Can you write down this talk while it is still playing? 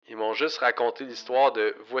Ils m'ont juste raconté l'histoire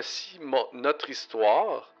de voici notre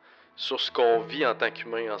histoire sur ce qu'on vit en tant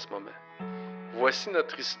qu'humain en ce moment. Voici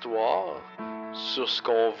notre histoire sur ce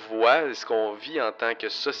qu'on voit et ce qu'on vit en tant que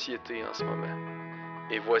société en ce moment.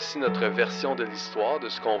 Et voici notre version de l'histoire de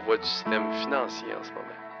ce qu'on voit du système financier en ce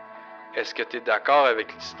moment. Est-ce que tu es d'accord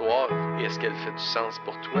avec l'histoire et est-ce qu'elle fait du sens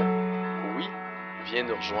pour toi? Oui, viens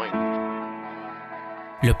nous rejoindre.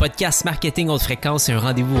 Le podcast Marketing Haute Fréquence, c'est un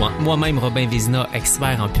rendez-vous entre moi-même, Robin Vézina,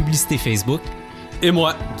 expert en publicité Facebook, et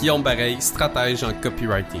moi, Guillaume Bareil, stratège en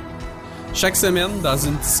copywriting. Chaque semaine, dans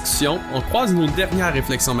une discussion, on croise nos dernières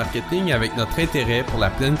réflexions marketing avec notre intérêt pour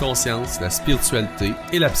la pleine conscience, la spiritualité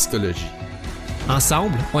et la psychologie.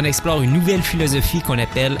 Ensemble, on explore une nouvelle philosophie qu'on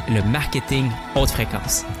appelle le marketing haute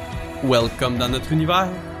fréquence. Welcome dans notre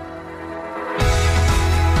univers!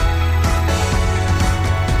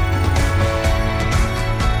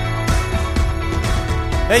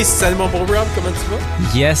 Hey, salut mon beau Rob, comment tu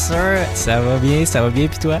vas? Yes sir, ça va bien,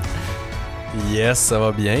 puis toi? Yes, ça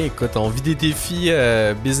va bien. Écoute, on vit des défis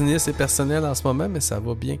business et personnels en ce moment, mais ça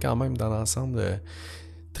va bien quand même dans l'ensemble.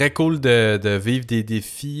 Très cool de vivre des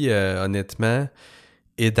défis, honnêtement,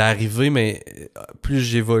 et d'arriver, mais plus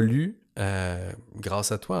j'évolue,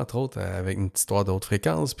 grâce à toi, entre autres, avec une petite histoire de haute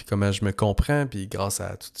fréquence, puis comment je me comprends, puis grâce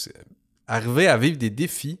à tout ça. Arriver à vivre des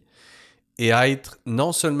défis et à être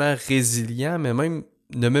non seulement résilient, mais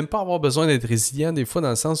ne même pas avoir besoin d'être résilient des fois dans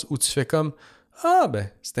le sens où tu fais comme « Ah, ben,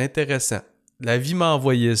 c'est intéressant. La vie m'a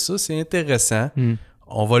envoyé ça, c'est intéressant.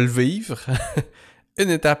 On va le vivre une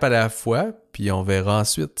étape à la fois, puis on verra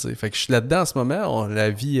ensuite. » T'sais. Fait que je suis là-dedans en ce moment. La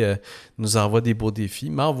vie nous envoie des beaux défis,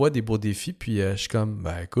 m'envoie des beaux défis, puis je suis comme «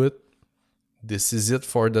 Ben, écoute, this is it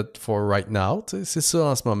for right now. » C'est ça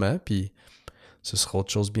en ce moment, puis ce sera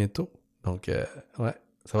autre chose bientôt. Donc, ouais,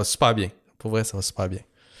 ça va super bien. Pour vrai, ça va super bien.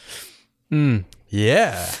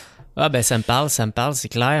 Yeah! Ah ben ça me parle, c'est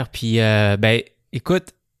clair. Puis ben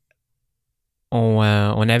écoute, on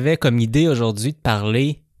avait comme idée aujourd'hui de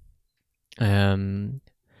parler pas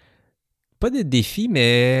de défis,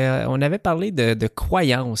 mais on avait parlé de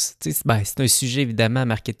croyances. Tu sais, ben, c'est un sujet évidemment,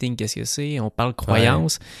 marketing, qu'est-ce que c'est? On parle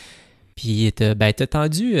croyances. Ouais. Puis t'as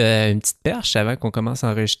tendu une petite perche avant qu'on commence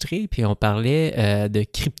à enregistrer, puis on parlait de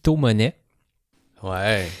crypto-monnaie.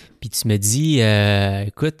 Ouais. Puis tu me dis,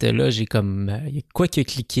 écoute, là, j'ai comme, il y a quoi qui a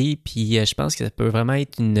cliqué, puis je pense que ça peut vraiment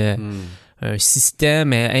être un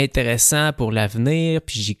système intéressant pour l'avenir,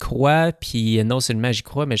 puis j'y crois, puis non seulement j'y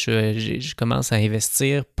crois, mais je commence à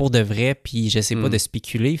investir pour de vrai, puis j'essaie pas de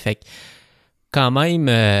spéculer. Fait que quand même,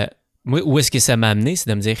 moi, où est-ce que ça m'a amené,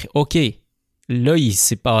 c'est de me dire, OK, là, il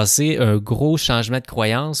s'est passé un gros changement de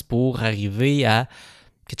croyance pour arriver à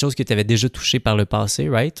quelque chose que tu avais déjà touché par le passé,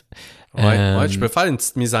 right? Ouais, je peux faire une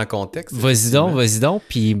petite mise en contexte. Vas-y donc.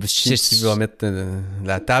 Puis qui va mettre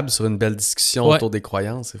la table sur une belle discussion autour des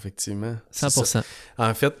croyances, effectivement. 100%.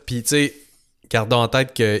 En fait, puis tu sais, gardons en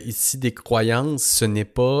tête que ici, des croyances, ce n'est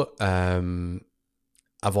pas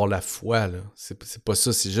avoir la foi, là. C'est pas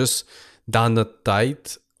ça, c'est juste dans notre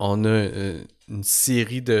tête, on a une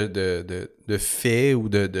série de faits ou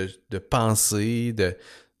de pensées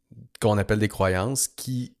qu'on appelle des croyances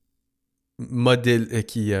qui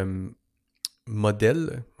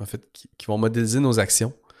modèles, en fait, qui vont modéliser nos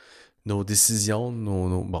actions, nos décisions,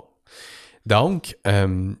 bon. Donc,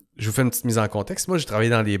 je vous fais une petite mise en contexte. Moi, j'ai travaillé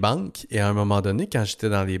dans les banques et à un moment donné, quand j'étais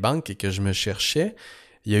dans les banques et que je me cherchais,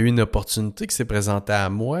 il y a eu une opportunité qui s'est présentée à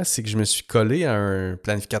moi, c'est que je me suis collé à un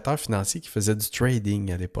planificateur financier qui faisait du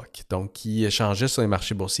trading à l'époque, donc qui échangeait sur les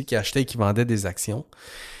marchés boursiers, qui achetait et qui vendait des actions.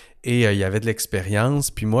 Et il y avait de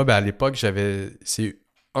l'expérience. Puis moi, à l'époque, c'est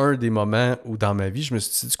un des moments où dans ma vie, je me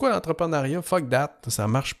suis dit, quoi l'entrepreneuriat? Fuck that, ça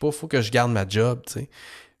marche pas, faut que je garde ma job, tu sais.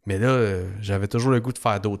 Mais là, j'avais toujours le goût de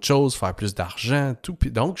faire d'autres choses, faire plus d'argent, tout. Puis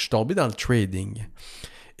donc, je suis tombé dans le trading.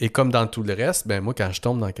 Et comme dans tout le reste, ben moi, quand je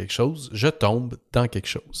tombe dans quelque chose, je tombe dans quelque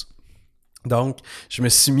chose. Donc, je me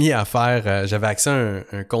suis mis à faire... j'avais accès à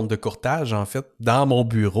un compte de courtage, en fait, dans mon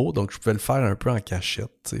bureau. Donc, je pouvais le faire un peu en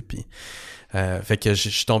cachette, tu sais. Puis, fait que je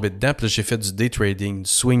suis tombé dedans. Puis là, j'ai fait du day trading, du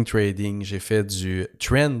swing trading. J'ai fait du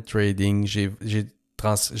trend trading. J'ai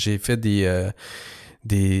fait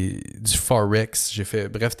du forex. J'ai fait,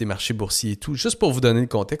 bref, des marchés boursiers et tout. Juste pour vous donner le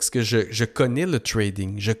contexte, que je connais le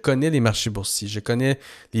trading. Je connais les marchés boursiers. Je connais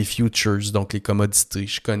les futures, donc les commodités.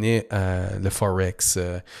 Je connais le forex,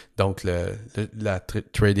 donc la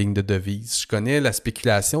trading de devises. Je connais la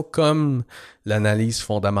spéculation comme l'analyse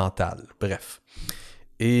fondamentale. Bref.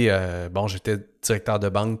 Et bon, j'étais directeur de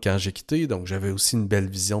banque quand j'ai quitté, donc j'avais aussi une belle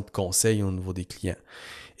vision de conseil au niveau des clients.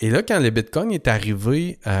 Et là, quand le Bitcoin est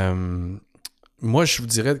arrivé, moi, je vous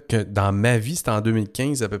dirais que dans ma vie, c'était en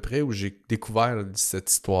 2015 à peu près où j'ai découvert là, cette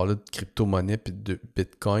histoire-là de crypto-monnaie et de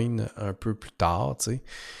Bitcoin un peu plus tard, tu sais.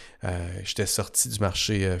 J'étais sorti du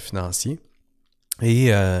marché financier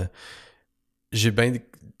et j'ai bien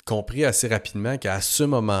compris assez rapidement qu'à ce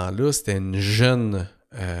moment-là, c'était une jeune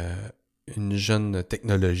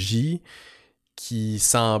technologie qui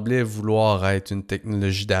semblait vouloir être une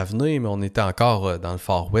technologie d'avenir, mais on était encore dans le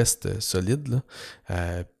Far West solide,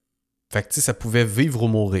 là. Fait que, tu sais, ça pouvait vivre ou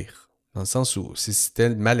mourir. Dans le sens où c'était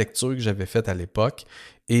ma lecture que j'avais faite à l'époque.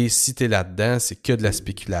 Et si t'es là-dedans, c'est que de la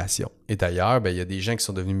spéculation. Et d'ailleurs, ben, il y a des gens qui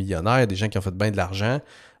sont devenus millionnaires, des gens qui ont fait bien de l'argent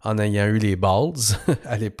en ayant eu les balls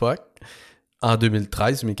à l'époque, en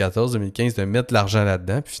 2013, 2014, 2015, de mettre de l'argent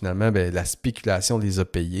là-dedans. Puis finalement, ben, la spéculation les a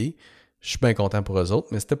payés. Je suis bien content pour eux autres,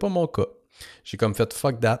 mais c'était pas mon cas. J'ai comme fait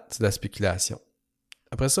fuck that, c'est de la spéculation.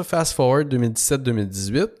 Après ça, fast forward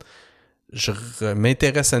 2017-2018, je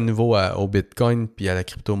m'intéresse à nouveau au Bitcoin puis à la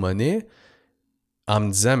crypto-monnaie en me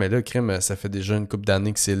disant, mais là, crime, ça fait déjà une couple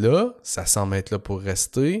d'années que c'est là, ça semble être là pour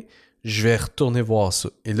rester, je vais retourner voir ça.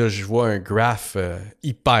 Et là, je vois un graphe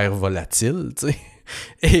hyper volatile, tu sais.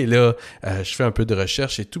 Et là, je fais un peu de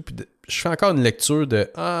recherche et tout, puis je fais encore une lecture de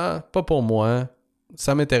 « Ah, pas pour moi,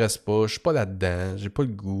 ça m'intéresse pas, je suis pas là-dedans, j'ai pas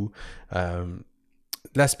le goût. De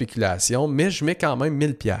la spéculation, mais je mets quand même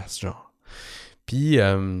 1000$, genre. » Puis...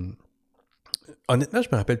 honnêtement, je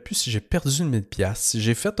me rappelle plus si j'ai perdu 1000$, si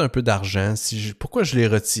j'ai fait un peu d'argent, pourquoi je l'ai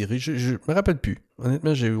retiré, je me rappelle plus.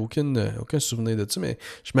 Honnêtement, j'ai aucun souvenir de ça, mais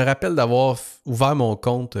je me rappelle d'avoir ouvert mon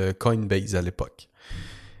compte Coinbase à l'époque.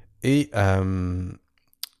 Et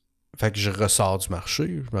fait que je ressors du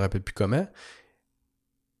marché, je me rappelle plus comment.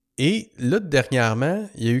 Et là, dernièrement,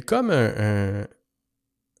 il y a eu comme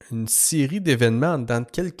une série d'événements dans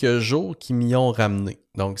quelques jours qui m'y ont ramené.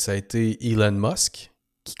 Donc, ça a été Elon Musk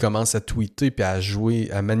qui commence à tweeter puis à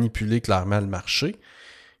jouer, à manipuler clairement le marché.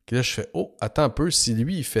 Puis là, je fais « Oh, attends un peu, si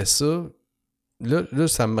lui, il fait ça, là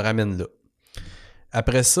ça me ramène là. »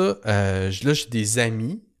 Après ça, là, j'ai des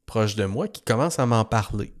amis proches de moi qui commencent à m'en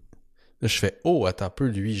parler. Là, je fais « Oh, attends un peu,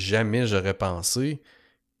 lui, jamais j'aurais pensé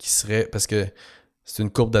qu'il serait... » Parce que c'est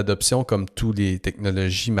une courbe d'adoption comme toutes les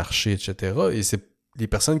technologies, marchés, etc. Et c'est les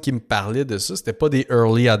personnes qui me parlaient de ça, c'était pas des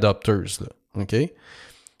early adopters, là. OK?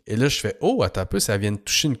 Et là, je fais « Oh, attends un peu, ça vient de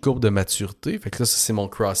toucher une courbe de maturité. » Fait que là, ça, c'est mon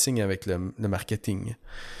crossing avec le marketing.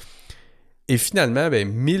 Et finalement,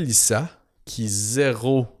 ben, Mélissa, qui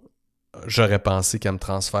j'aurais pensé qu'elle me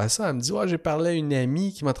transfère ça, elle me dit « Ouais, j'ai parlé à une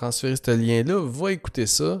amie qui m'a transféré ce lien-là, va écouter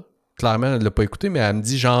ça. » Clairement, elle ne l'a pas écouté, mais elle me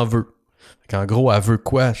dit « J'en veux. » En gros, elle veut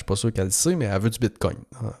quoi? Je suis pas sûr qu'elle le sait, mais elle veut du Bitcoin.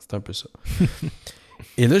 C'est un peu ça.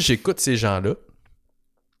 Et là, j'écoute ces gens-là.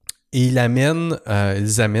 Et ils amènent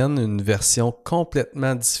une version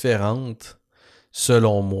complètement différente,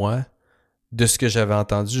 selon moi, de ce que j'avais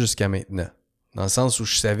entendu jusqu'à maintenant. Dans le sens où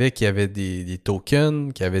je savais qu'il y avait des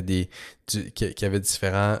tokens, qu'il y avait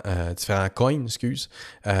différents coins,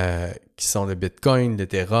 qui sont le Bitcoin,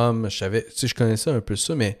 l'Ethereum. Je connaissais un peu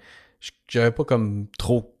ça, mais j'avais pas comme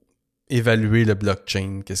trop évalué le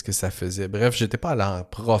blockchain, qu'est-ce que ça faisait. Bref, j'étais pas allé en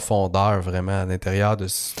profondeur vraiment à l'intérieur de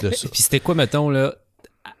ça. Puis c'était quoi, mettons, là,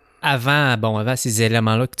 avant ces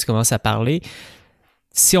éléments-là que tu commences à parler,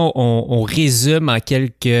 si on résume en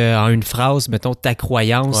une phrase, mettons, ta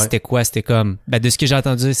croyance, ouais. C'était quoi? C'était comme, de ce que j'ai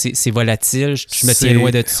entendu, c'est volatile, je me tiens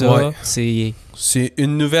loin de ça. Ouais. C'est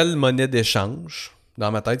une nouvelle monnaie d'échange.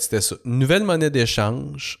 Dans ma tête, c'était ça. Une nouvelle monnaie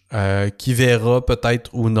d'échange qui verra peut-être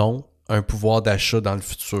ou non un pouvoir d'achat dans le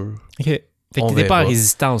futur. OK. Fait que t'étais pas en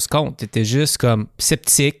résistance contre, t'étais juste comme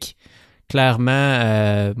sceptique.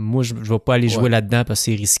 Clairement, moi, je ne vais pas aller jouer là-dedans parce que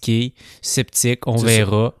c'est risqué. Sceptique, on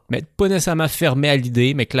verra. Ça. Mais pas nécessairement fermé à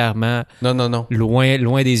l'idée, mais clairement, non. Loin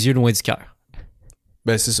des yeux, loin du cœur.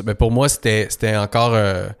 Ben, c'est ça. Ben, pour moi, c'était encore...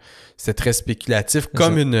 c'était très spéculatif.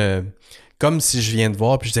 Comme si je viens de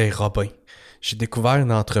voir, puis je disais, Robin, j'ai découvert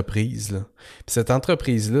une entreprise, là. Puis cette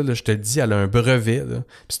entreprise-là, là, je te le dis, elle a un brevet, là.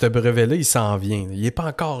 Puis ce brevet-là, il s'en vient. Là. Il n'est pas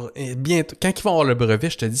encore... Bientôt... Quand ils vont avoir le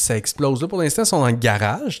brevet, je te dis, ça explose. Là, pour l'instant, ils sont dans le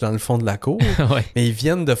garage, dans le fond de la cour. Ouais. Mais ils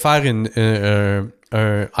viennent de faire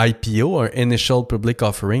un IPO, un Initial Public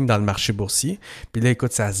Offering, dans le marché boursier. Puis là,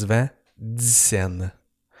 écoute, ça se vend 10 cents.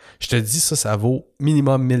 Je te dis, ça vaut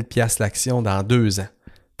minimum 1000$ l'action dans 2 ans.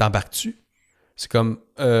 T'embarques-tu? C'est comme...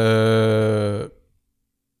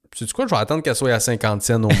 Sais-tu quoi? Je vais attendre qu'elle soit à 50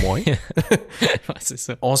 cents au moins. Ouais, c'est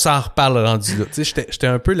ça. On s'en reparle rendu là. Tu sais, j'étais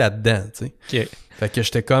un peu là-dedans, tu sais. Okay. Fait que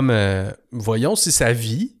j'étais comme, voyons si ça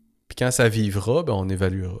vit, puis quand ça vivra, ben on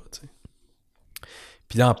évaluera, tu sais.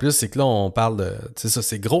 Puis là, en plus, c'est que là, on parle de... Tu sais, ça,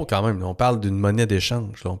 c'est gros quand même. Là. On parle d'une monnaie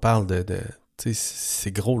d'échange. Là. On parle de tu sais,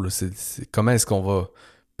 c'est gros, là. Comment est-ce qu'on va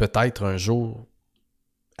peut-être un jour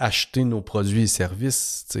acheter nos produits et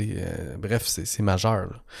services. Bref, c'est majeur.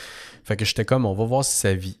 Là. Fait que j'étais comme, on va voir si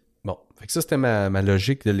ça vit. Bon, fait que ça, c'était ma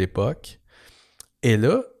logique de l'époque. Et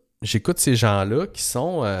là, j'écoute ces gens-là qui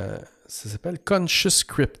sont... ça s'appelle Conscious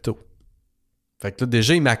Crypto. Fait que là,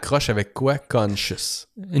 déjà, ils m'accrochent avec quoi? Conscious.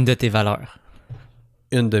 Une de tes valeurs.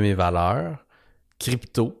 Une de mes valeurs.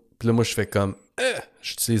 Crypto. Puis là, moi, je fais comme...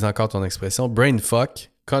 j'utilise encore ton expression. Brain fuck.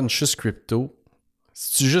 Conscious Crypto.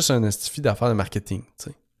 C'est juste un astifi d'affaires de marketing, tu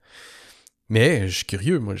sais. Mais je suis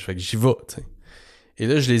curieux, moi. Fait que j'y vais, tu sais. Et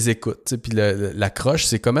là, je les écoute, tu sais. Puis l'accroche,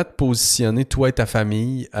 c'est comment te positionner, toi et ta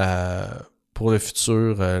famille, pour le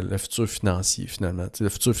futur financier, finalement. Tu sais, le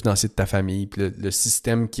futur financier de ta famille, puis le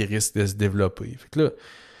système qui risque de se développer. Fait que là,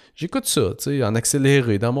 j'écoute ça, tu sais, en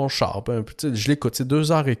accéléré, dans mon char. Un peu, tu sais, je l'écoute. C'est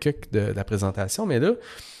 2 heures et quelques de la présentation. Mais là,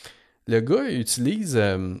 le gars, il utilise...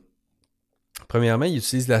 premièrement, il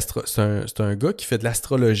utilise c'est un gars qui fait de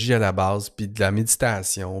l'astrologie à la base, puis de la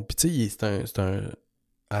méditation. Puis tu sais,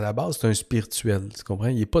 à la base, c'est un spirituel, tu comprends?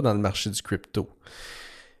 Il n'est pas dans le marché du crypto.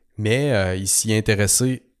 Mais il s'y est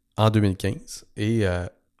intéressé en 2015 et il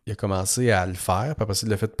a commencé à le faire, puis après ça, il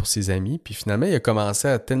l'a fait pour ses amis. Puis finalement, il a commencé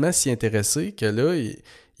à tellement s'y intéresser que là,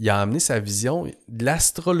 il a amené sa vision de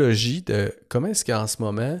l'astrologie, de comment est-ce qu'en ce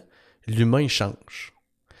moment, l'humain change.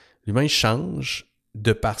 L'humain change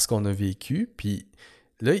de par ce qu'on a vécu, puis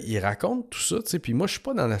là, il raconte tout ça, tu sais, puis moi, je suis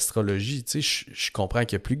pas dans l'astrologie, tu sais, je comprends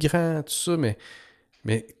qu'il y a plus grand, tout ça, mais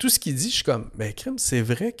tout ce qu'il dit, je suis comme, ben, crème, c'est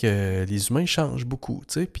vrai que les humains changent beaucoup,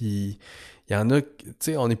 tu sais, puis il y en a, tu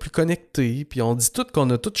sais, on est plus connectés, puis on dit tout qu'on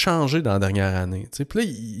a tout changé dans la dernière année, tu sais, puis là,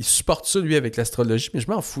 il supporte ça, lui, avec l'astrologie, mais je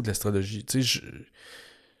m'en fous de l'astrologie, tu sais,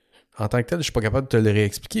 en tant que tel, je suis pas capable de te le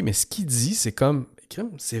réexpliquer, mais ce qu'il dit, c'est comme,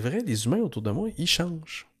 crème, c'est vrai, les humains autour de moi, ils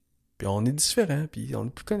changent. Puis on est différents, puis on est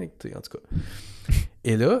plus connectés, en tout cas.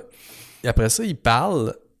 Et là, après ça, il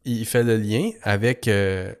parle, il fait le lien avec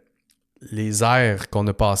les ères qu'on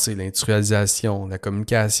a passées, l'industrialisation, la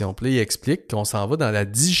communication. Puis là, il explique qu'on s'en va dans la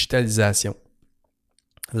digitalisation.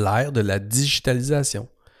 L'ère de la digitalisation.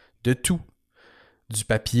 De tout. Du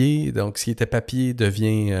papier, donc ce qui était papier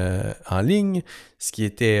devient en ligne, ce qui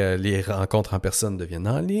était les rencontres en personne deviennent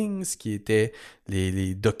en ligne, ce qui était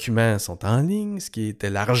les documents sont en ligne, ce qui était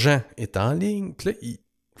l'argent est en ligne. Puis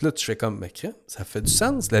là, tu fais comme, mais ça fait du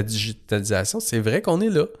sens, la digitalisation, c'est vrai qu'on est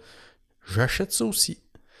là. J'achète ça aussi.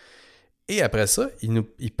 Et après ça,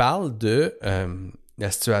 il parle de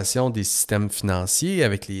la situation des systèmes financiers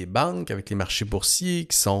avec les banques, avec les marchés boursiers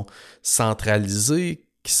qui sont centralisés,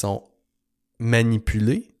 qui sont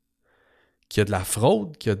manipulé, qu'il y a de la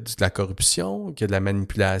fraude, qu'il y a de la corruption, qu'il y a de la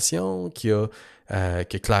manipulation,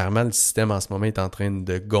 que clairement le système en ce moment est en train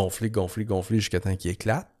de gonfler jusqu'à temps qu'il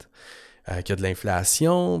éclate, qu'il y a de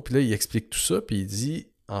l'inflation, puis là il explique tout ça, puis il dit,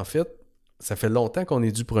 en fait, ça fait longtemps qu'on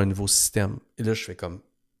est dû pour un nouveau système. Et là je fais comme,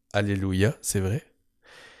 alléluia, c'est vrai.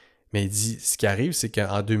 Mais il dit, ce qui arrive, c'est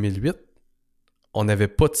qu'en 2008, on n'avait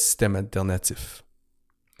pas de système alternatif.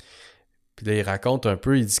 Puis là, il raconte un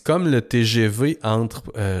peu, il dit comme le TGV entre,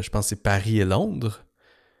 je pense que c'est Paris et Londres,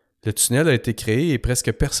 le tunnel a été créé et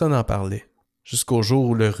presque personne n'en parlait. Jusqu'au jour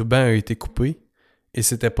où le ruban a été coupé et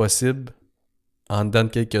c'était possible, en dedans de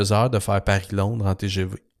quelques heures, de faire Paris-Londres en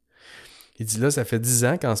TGV. Il dit là, ça fait 10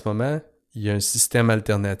 ans qu'en ce moment, il y a un système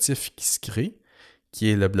alternatif qui se crée, qui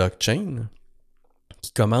est le blockchain,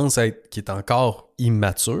 qui commence à être, qui est encore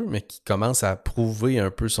immature, mais qui commence à prouver un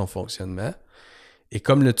peu son fonctionnement. Et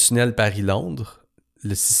comme le tunnel Paris-Londres,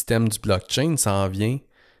 le système du blockchain s'en vient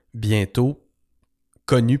bientôt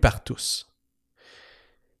connu par tous.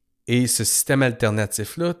 Et ce système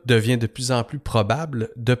alternatif-là devient de plus en plus probable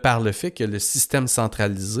de par le fait que le système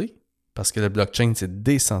centralisé, parce que le blockchain c'est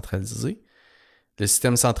décentralisé, le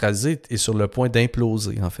système centralisé est sur le point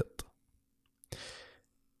d'imploser en fait.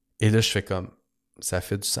 Et là, je fais comme, ça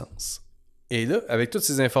fait du sens. Et là, avec toutes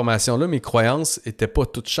ces informations-là, mes croyances n'étaient pas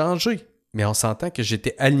toutes changées. Mais on s'entend que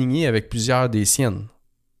j'étais aligné avec plusieurs des siennes.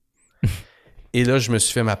 Et là, je me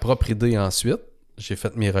suis fait ma propre idée ensuite. J'ai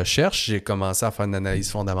fait mes recherches, j'ai commencé à faire une analyse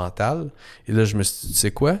fondamentale. Et là, je me suis dit, tu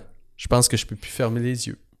sais quoi? Je pense que je peux plus fermer les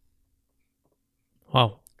yeux.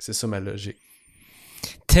 Wow. C'est ça ma logique.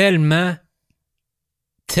 Tellement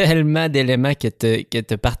d'éléments que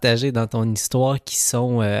tu as partagés dans ton histoire qui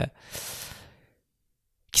sont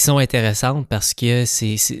intéressantes parce que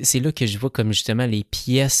c'est là que je vois comme justement les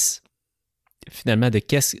pièces finalement de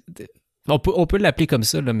qu'est-ce... On peut l'appeler comme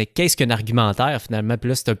ça, là, mais qu'est-ce qu'un argumentaire finalement? Puis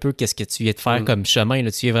là, c'est un peu qu'est-ce que tu viens de faire comme chemin.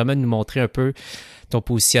 Là. Tu viens vraiment de nous montrer un peu ton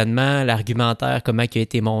positionnement, l'argumentaire, comment il a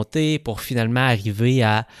été monté pour finalement arriver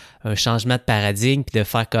à un changement de paradigme puis de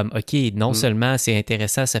faire comme, OK, non seulement c'est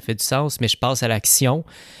intéressant, ça fait du sens, mais je passe à l'action.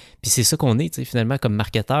 Puis c'est ça qu'on est, tu sais, finalement, comme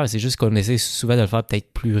marketeur. C'est juste qu'on essaie souvent de le faire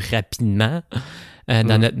peut-être plus rapidement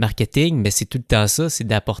dans notre marketing, mais c'est tout le temps ça, c'est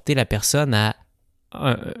d'apporter la personne à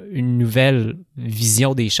une nouvelle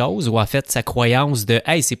vision des choses, ou en fait, sa croyance de «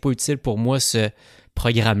 Hey, c'est pas utile pour moi ce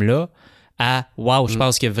programme-là », à « Wow, je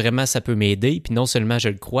pense que vraiment ça peut m'aider », puis non seulement je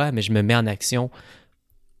le crois, mais je me mets en action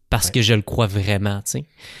parce que je le crois vraiment, tu sais.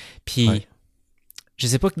 Puis, je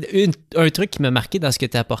sais pas, un truc qui m'a marqué dans ce que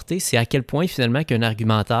tu as apporté, c'est à quel point finalement qu'un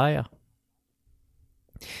argumentaire,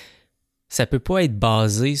 ça peut pas être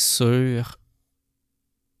basé sur...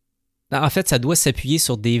 En fait, ça doit s'appuyer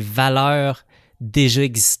sur des valeurs déjà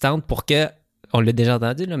existantes pour que, on l'a déjà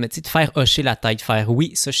entendu, là, mais tu sais, de faire hocher la tête, faire «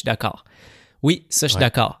 Oui, ça, je suis d'accord. Oui, ça, je suis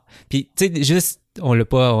d'accord. » Puis, tu sais, juste, on l'a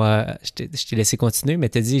pas... je t'ai laissé continuer, mais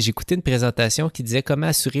tu as dit, j'ai écouté une présentation qui disait comment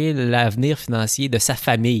assurer l'avenir financier de sa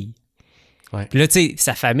famille. Ouais. Puis là, tu sais,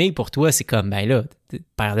 sa famille, pour toi, c'est comme, ben là,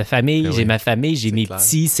 père de famille, j'ai ma famille, j'ai mes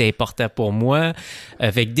petits, c'est important pour moi.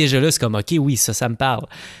 Fait que déjà là, c'est comme, OK, oui, ça me parle.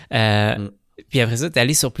 Puis après ça, tu es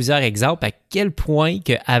allé sur plusieurs exemples à quel point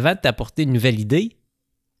qu'avant de t'apporter une nouvelle idée,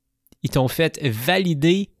 ils t'ont fait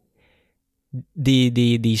valider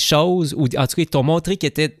des choses, ou en tout cas, ils t'ont montré qu'ils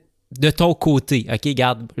étaient de ton côté. OK,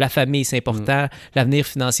 regarde, la famille, c'est important. L'avenir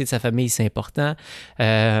financier de sa famille, c'est important.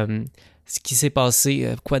 Ce qui s'est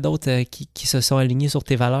passé, quoi d'autre qui se sont alignés sur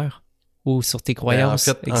tes valeurs ou sur tes croyances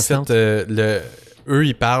existantes? En fait, eux,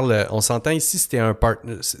 ils parlent... On s'entend ici, c'était un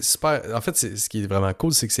partner... En fait, ce qui est vraiment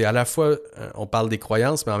cool, c'est que c'est à la fois... On parle des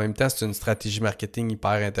croyances, mais en même temps, c'est une stratégie marketing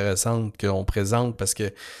hyper intéressante qu'on présente parce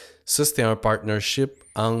que ça, c'était un partnership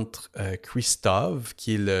entre Christophe,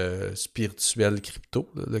 qui est le spirituel crypto,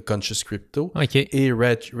 le conscious crypto, et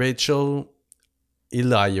Rachel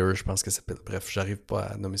Elier, je pense qu'elle s'appelle. Bref, j'arrive pas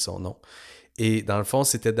à nommer son nom. Et dans le fond,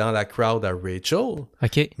 c'était dans la crowd à Rachel,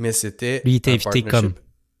 mais c'était lui, il était invité comme...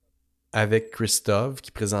 avec Christophe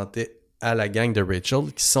qui présentait à la gang de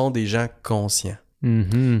Rachel, qui sont des gens conscients.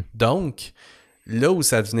 Donc, là où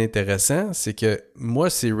ça devenait intéressant, c'est que moi,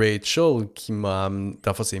 c'est Rachel qui m'a... Dans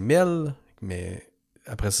le fond, c'est Mel, mais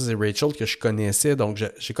après ça, c'est Rachel que je connaissais. Donc,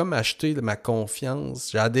 j'ai comme acheté ma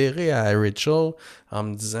confiance. J'ai adhéré à Rachel en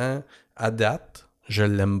me disant, à date, je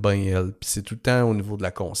l'aime bien, elle. Puis c'est tout le temps au niveau de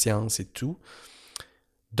la conscience et tout.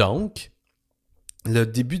 Donc, le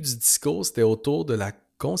début du discours, c'était autour de la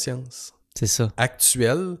conscience. C'est ça.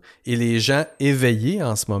 Actuelle. Et les gens éveillés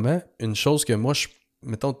en ce moment, une chose que moi,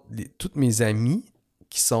 mettons, toutes mes amis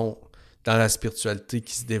qui sont dans la spiritualité,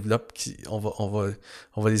 qui se développent, on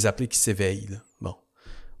va les appeler qui s'éveillent. Là. Bon.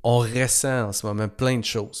 On ressent en ce moment plein de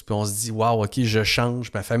choses. Puis on se dit, waouh, OK, je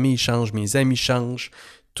change, ma famille change, mes amis changent,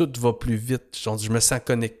 tout va plus vite, je me sens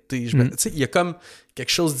connecté. Tu sais, il y a comme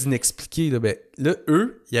quelque chose d'inexpliqué. Là, ben, là,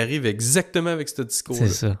 eux, ils arrivent exactement avec ce discours-là.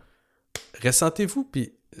 C'est ça. Ressentez-vous,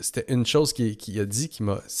 puis c'était une chose qu'il a dit,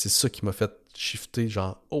 c'est ça qui m'a fait shifter,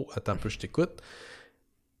 genre, oh, attends un peu, je t'écoute.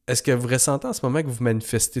 Est-ce que vous ressentez en ce moment que vous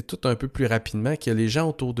manifestez tout un peu plus rapidement, qu'il y a les gens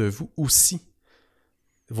autour de vous aussi,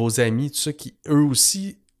 vos amis, tout ça, qui, eux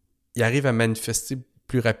aussi, ils arrivent à manifester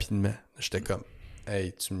plus rapidement? J'étais comme,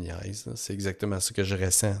 hey, tu me niaises, là. C'est exactement ça que je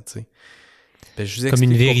ressens, tu sais. Ben, je vous comme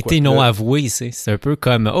une vérité non avouée, c'est un peu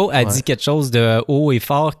comme, oh, elle dit quelque chose de haut et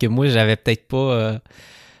fort que moi, j'avais peut-être pas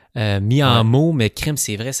mis en mots, mais crème,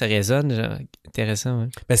 c'est vrai, ça résonne. Genre, intéressant, ouais.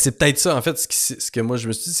 Ben, c'est peut-être ça, en fait, ce que moi, je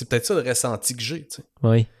me suis dit, c'est peut-être ça le ressenti que j'ai, tu sais.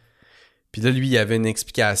 Oui. Puis là, lui, il y avait une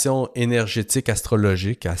explication énergétique,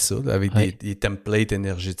 astrologique à ça, là, avec des templates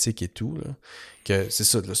énergétiques et tout, là, que c'est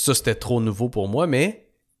ça, là, ça, c'était trop nouveau pour moi, mais,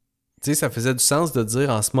 tu sais, ça faisait du sens de dire,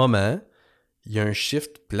 en ce moment, il y a un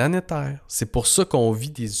shift planétaire. C'est pour ça qu'on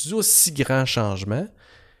vit des aussi grands changements.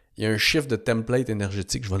 Il y a un shift de template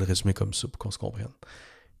énergétique, je vais le résumer comme ça pour qu'on se comprenne,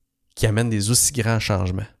 qui amène des aussi grands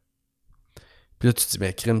changements. Puis là, tu te dis,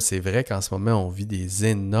 ben, crime, c'est vrai qu'en ce moment, on vit des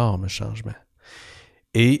énormes changements.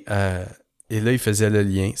 Et là, il faisait le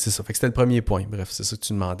lien. C'est ça. Fait que c'était le premier point. Bref, c'est ça que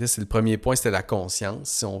tu demandais. C'est le premier point, c'était la conscience,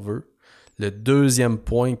 si on veut. Le deuxième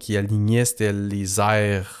point qui alignait, c'était les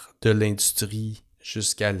ères de l'industrie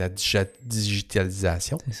jusqu'à la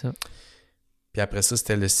digitalisation. C'est ça. Puis après ça,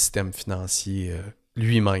 c'était le système financier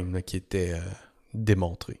lui-même là, qui était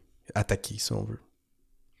démontré, attaqué, si on veut.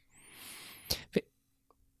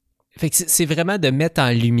 Fait que c'est vraiment de mettre en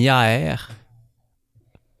lumière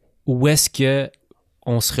où est-ce que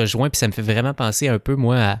on se rejoint, puis ça me fait vraiment penser un peu,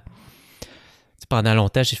 moi, à... Pendant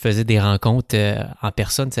longtemps, je faisais des rencontres en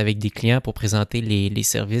personne avec des clients pour présenter les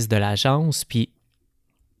services de l'agence, puis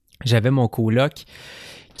j'avais mon coloc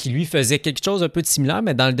qui, lui, faisait quelque chose un peu de similaire,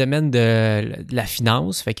 mais dans le domaine de la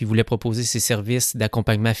finance, fait qu'il voulait proposer ses services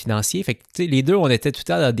d'accompagnement financier. Fait que, tu sais, les deux, on était tout le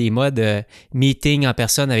temps dans des modes meeting en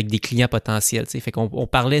personne avec des clients potentiels, tu sais. Fait qu'on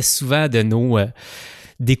parlait souvent de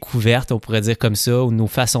découvertes, on pourrait dire comme ça, ou nos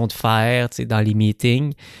façons de faire, tu sais, dans les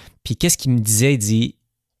meetings. Puis qu'est-ce qu'il me disait? Il dit,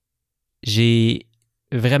 j'ai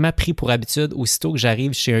vraiment pris pour habitude, aussitôt que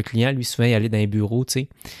j'arrive chez un client, lui souvent il allait dans un bureau, tu sais,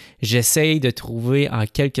 j'essaye de trouver en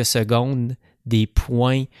quelques secondes des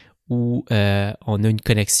points où on a une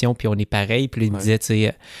connexion puis on est pareil. Puis là, il me disait, tu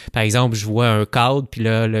sais, par exemple, je vois un cadre, puis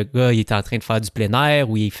là, le gars, il est en train de faire du plein air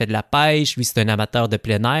ou il fait de la pêche. Lui, c'est un amateur de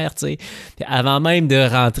plein air, tu sais. Puis avant même de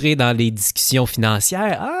rentrer dans les discussions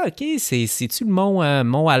financières, ah, OK, c'est-tu le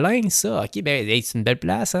Mont Alain, ça? OK, ben, hey, c'est une belle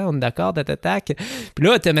place, hein, on est d'accord, tac. Puis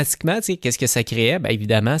là, automatiquement, tu sais, qu'est-ce que ça créait? Ben,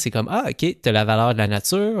 évidemment, c'est comme, ah, OK, t'as la valeur de la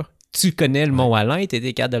nature. Tu connais le Mont Alain, tu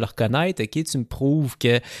es capable de le reconnaître, OK, tu me prouves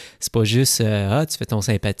que c'est pas juste tu fais ton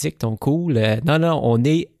sympathique, ton cool. Non, on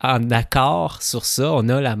est en accord sur ça, on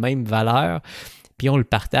a la même valeur, puis on le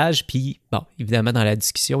partage, puis bon, évidemment, dans la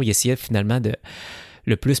discussion, il essayait finalement de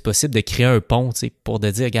le plus possible de créer un pont, tu sais, pour de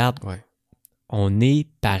dire, regarde, on est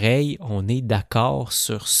pareil, on est d'accord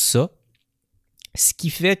sur ça. Ce qui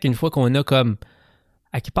fait qu'une fois qu'on a comme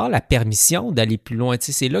à qui part la permission d'aller plus loin. Tu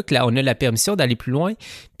sais, c'est là qu'on a la permission d'aller plus loin,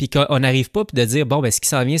 puis qu'on n'arrive pas de dire, bon, ben ce qui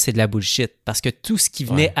s'en vient, c'est de la bullshit. Parce que tout ce qui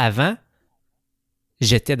venait avant,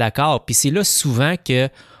 j'étais d'accord. Puis c'est là souvent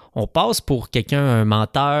qu'on passe pour quelqu'un, un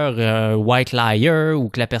menteur, un white liar, ou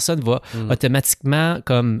que la personne va automatiquement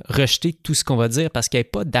comme rejeter tout ce qu'on va dire parce qu'elle n'est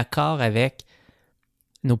pas d'accord avec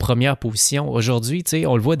nos premières positions. Aujourd'hui, tu sais,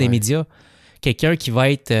 on le voit des médias. Quelqu'un qui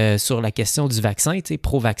va être sur la question du vaccin, tu sais,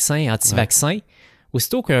 pro-vaccin, anti-vaccin,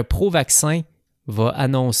 aussitôt qu'un pro-vaccin va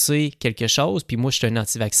annoncer quelque chose, puis moi, je suis un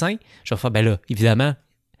anti-vaccin, je vais faire, ben là,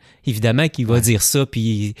 évidemment qu'il va dire ça,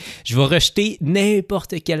 puis je vais rejeter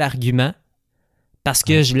n'importe quel argument parce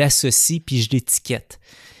que je l'associe, puis je l'étiquette.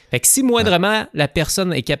 Fait que si moindrement, la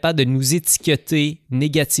personne est capable de nous étiqueter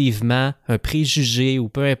négativement, un préjugé ou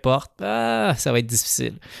peu importe, ça va être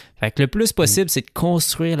difficile. Fait que le plus possible, c'est de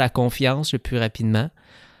construire la confiance le plus rapidement,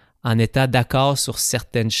 en étant d'accord sur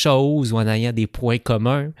certaines choses ou en ayant des points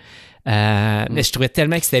communs. Mais je trouvais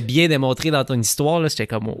tellement que c'était bien démontré dans ton histoire, là, j'étais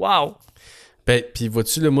comme « wow! » Ben, puis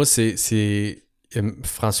vois-tu, là, moi, c'est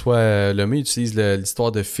François Lemay utilise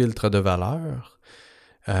l'histoire de filtre de valeur,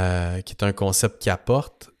 qui est un concept qu'il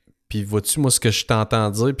apporte. Puis vois-tu, moi, ce que je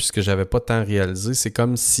t'entends dire, puis ce que j'avais pas tant réalisé, c'est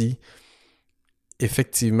comme si,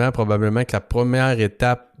 effectivement, probablement que la première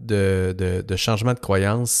étape de changement de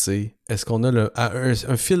croyance, c'est est-ce qu'on a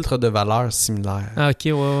un filtre de valeur similaire? Ah, OK,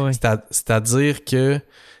 ouais. C'est-à-dire que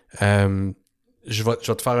je vais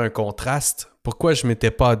te faire un contraste. Pourquoi je ne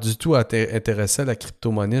m'étais pas du tout intéressé à la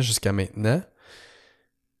crypto-monnaie jusqu'à maintenant?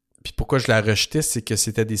 Puis pourquoi je la rejetais, c'est que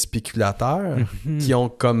c'était des spéculateurs qui ont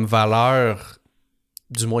comme valeur,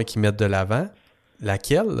 du moins qui mettent de l'avant,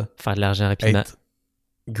 laquelle? Faire de l'argent rapidement. Être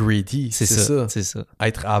greedy, c'est ça.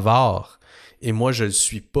 Être avare. Et moi, je le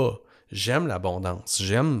suis pas. J'aime l'abondance,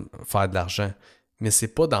 j'aime faire de l'argent, mais c'est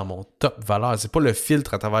pas dans mon top valeur, c'est pas le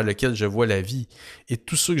filtre à travers lequel je vois la vie. Et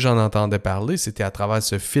tous ceux que j'en entendais parler, c'était à travers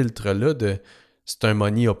ce filtre-là de c'est un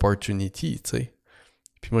money opportunity, tu sais.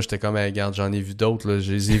 Puis moi, j'étais comme, regarde, j'en ai vu d'autres, là.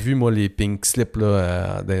 Je les ai vus, moi, les pink slips,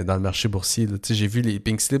 là, dans le marché boursier, là. Tu sais, j'ai vu les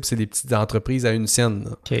pink slips, c'est les petites entreprises à une scène,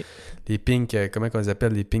 là. OK. Les pink, comment on les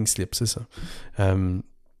appelle, les pink slips, c'est ça.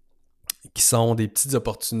 Qui sont des petites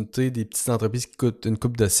opportunités, des petites entreprises qui coûtent une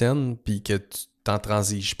coupe de scènes, puis que tu t'en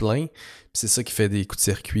transiges plein. Puis c'est ça qui fait des coups de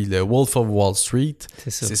circuit. Le Wolf of Wall Street,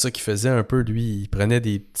 c'est ça qu'il faisait un peu, lui. Il prenait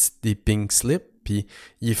des pink slips, puis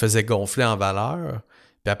il les faisait gonfler en valeur.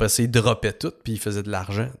 Puis après ça, il droppait tout, puis il faisait de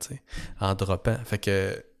l'argent, tu sais, en droppant. Fait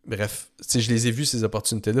que, bref, tu sais, je les ai vus, ces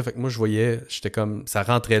opportunités-là. Fait que moi, je voyais, j'étais comme, ça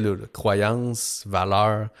rentrait là. Croyance,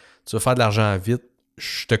 valeur. Tu veux faire de l'argent vite,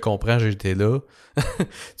 je te comprends, j'étais là.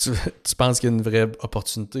 tu penses qu'il y a une vraie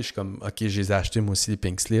opportunité, je suis comme, OK, je les ai achetés, moi aussi, les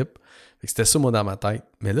pink slips. Fait que c'était ça, moi, dans ma tête.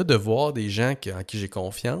 Mais là, de voir des gens en qui j'ai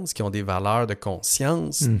confiance, qui ont des valeurs de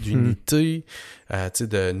conscience, d'unité, tu sais,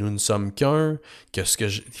 de nous ne sommes qu'un, ils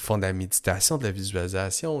font de la méditation, de la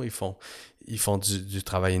visualisation, ils font du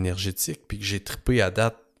travail énergétique, puis que j'ai trippé à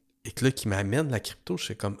date, et que là, qui m'amène la crypto, je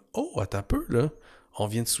suis comme, oh, attends un peu, là. On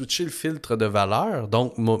vient de switcher le filtre de valeur,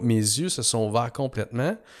 donc mes yeux se sont ouverts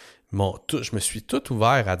complètement. Je me suis tout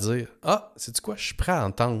ouvert à dire, sais-tu quoi, je suis prêt à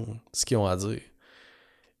entendre ce qu'ils ont à dire.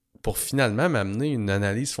 Pour finalement m'amener une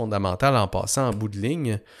analyse fondamentale en passant en bout de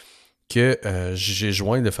ligne que j'ai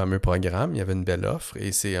joint le fameux programme. Il y avait une belle offre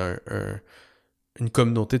et c'est une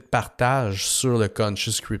communauté de partage sur le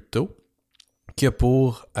Conscious Crypto qui a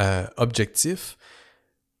pour objectif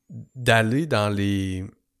d'aller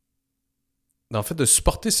en fait, de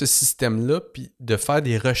supporter ce système-là puis de faire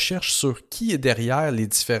des recherches sur qui est derrière les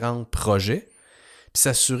différents projets puis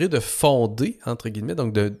s'assurer de fonder, entre guillemets,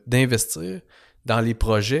 donc d'investir dans les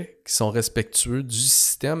projets qui sont respectueux du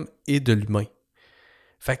système et de l'humain.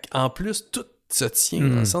 Fait qu'en plus, tout se tient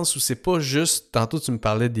dans le sens où c'est pas juste... Tantôt, tu me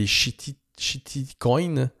parlais des shitty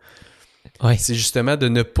coins. Ouais. C'est justement de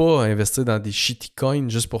ne pas investir dans des shitty coins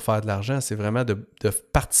juste pour faire de l'argent. C'est vraiment de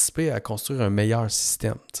participer à construire un meilleur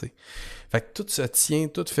système, tu sais. Fait que tout se tient,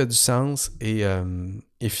 tout fait du sens et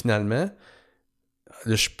finalement,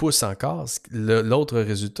 là, je pousse encore. L'autre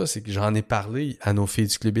résultat, c'est que j'en ai parlé à nos filles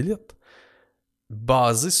du Club Élite.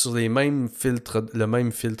 Basé sur le même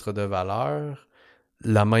filtre de valeur,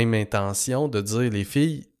 la même intention de dire les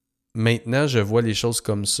filles, maintenant je vois les choses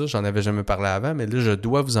comme ça, j'en avais jamais parlé avant, mais là je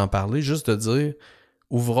dois vous en parler, juste de dire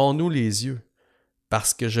ouvrons-nous les yeux.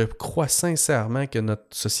 Parce que je crois sincèrement que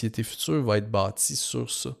notre société future va être bâtie sur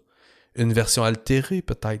ça. Une version altérée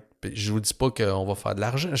peut-être. Je vous dis pas qu'on va faire de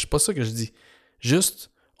l'argent, c'est pas ça que je dis. Juste,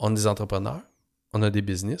 on est des entrepreneurs, on a des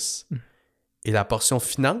business, et la portion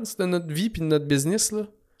finance de notre vie puis de notre business, là,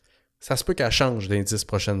 ça se peut qu'elle change dans les 10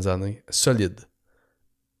 prochaines années. Solide.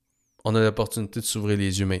 On a l'opportunité de s'ouvrir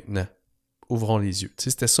les yeux maintenant. Ouvrons les yeux. Tu sais,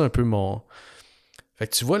 c'était ça un peu mon... Fait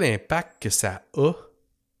que tu vois l'impact que ça a.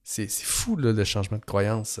 C'est fou, là, le changement de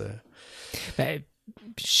croyance. Ben,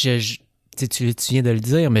 tu viens de le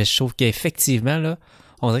dire, mais je trouve qu'effectivement, là,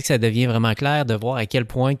 on dirait que ça devient vraiment clair de voir à quel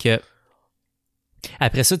point que...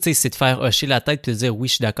 Après ça, tu sais, c'est de faire hocher la tête et de dire oui,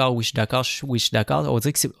 je suis d'accord, oui, je suis d'accord, oui, je suis d'accord. On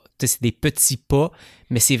dirait que c'est des petits pas,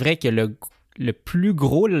 mais c'est vrai que le plus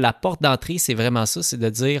gros, la porte d'entrée, c'est vraiment ça, c'est de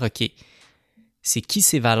dire, OK, c'est qui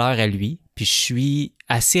ses valeurs à lui? Puis je suis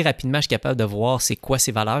assez rapidement, je suis capable de voir c'est quoi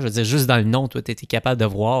ses valeurs. Je veux dire, juste dans le nom, toi, tu étais capable de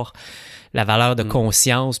voir la valeur de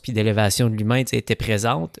conscience puis d'élévation de l'humain, tu sais, était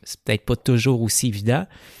présente. C'est peut-être pas toujours aussi évident,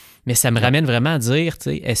 mais ça me ramène vraiment à dire, tu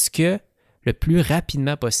sais, est-ce que le plus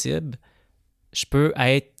rapidement possible, je peux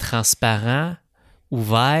être transparent,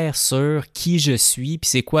 ouvert sur qui je suis, puis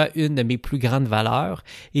c'est quoi une de mes plus grandes valeurs.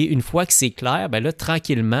 Et une fois que c'est clair, ben là,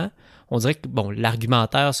 tranquillement, on dirait que, bon,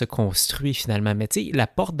 l'argumentaire se construit finalement. Mais tu sais, la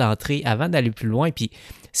porte d'entrée, avant d'aller plus loin, puis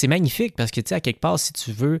c'est magnifique parce que, tu sais, à quelque part, si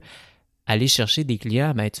tu veux aller chercher des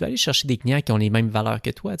clients, ben tu vas aller chercher des clients qui ont les mêmes valeurs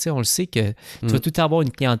que toi. Tu sais, on le sait que tu vas tout avoir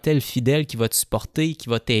une clientèle fidèle qui va te supporter, qui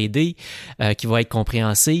va t'aider, qui va être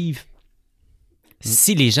compréhensive.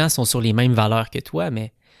 Si les gens sont sur les mêmes valeurs que toi,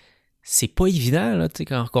 mais c'est pas évident, là,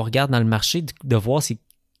 quand on regarde dans le marché, de voir c'est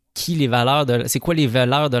quoi les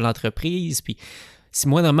valeurs de l'entreprise. Puis, si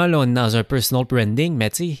moi, normalement, là, on est dans un personal branding,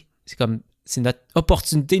 mais tu sais, c'est notre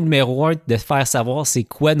opportunité numéro 1 de faire savoir c'est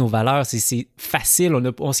quoi nos valeurs. C'est facile,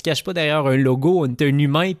 on se cache pas derrière un logo, on est un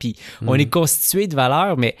humain, puis on est constitué de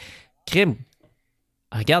valeurs, mais crime,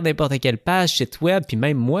 regarde n'importe quelle page, site web, puis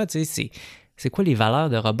même moi, tu sais, c'est quoi les valeurs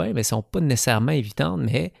de Robin? Mais elles sont pas nécessairement évidentes,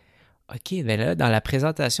 mais OK, ben là, dans la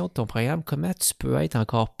présentation de ton programme, comment tu peux être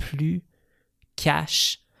encore plus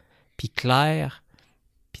cash, puis clair,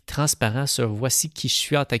 puis transparent sur voici qui je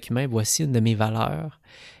suis en tant qu'humain, voici une de mes valeurs.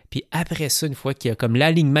 Puis après ça, une fois qu'il y a comme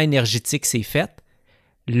l'alignement énergétique c'est fait,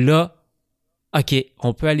 là, OK,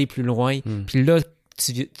 on peut aller plus loin. Puis là,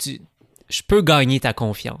 je peux gagner ta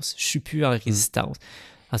confiance. Je suis plus en résistance.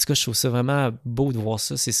 En tout cas, je trouve ça vraiment beau de voir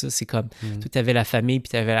ça. C'est ça, c'est comme, toi, tu avais la famille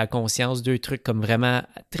puis tu avais la conscience, deux trucs comme vraiment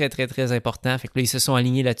très, très, très importants. Fait que là, ils se sont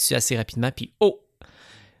alignés là-dessus assez rapidement, puis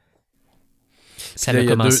ça a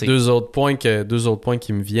commencé. Deux autres points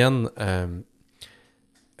qui me viennent.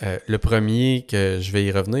 Le premier, que je vais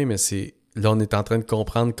y revenir, mais c'est, là, on est en train de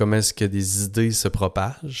comprendre comment est-ce que des idées se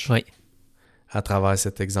propagent à travers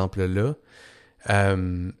cet exemple-là.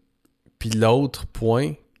 Puis l'autre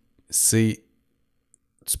point, c'est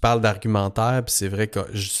tu parles d'argumentaire, puis c'est vrai que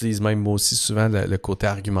j'utilise même moi aussi souvent le côté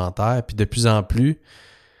argumentaire, puis de plus en plus,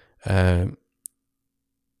 je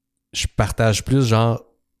partage plus genre,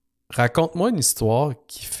 raconte-moi une histoire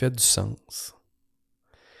qui fait du sens.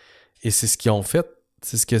 Et c'est ce qu'ils ont fait,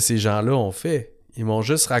 c'est ce que ces gens-là ont fait. Ils m'ont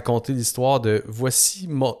juste raconté l'histoire de, voici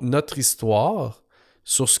notre histoire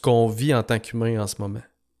sur ce qu'on vit en tant qu'humain en ce moment.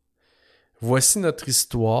 Voici notre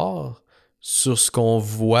histoire sur ce qu'on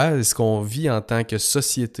voit et ce qu'on vit en tant que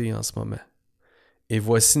société en ce moment. Et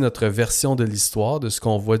voici notre version de l'histoire de ce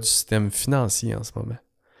qu'on voit du système financier en ce moment.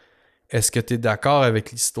 Est-ce que tu es d'accord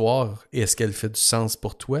avec l'histoire et est-ce qu'elle fait du sens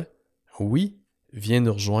pour toi? Oui, viens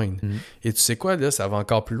nous rejoindre. Et tu sais quoi, là, ça va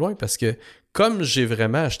encore plus loin parce que comme j'ai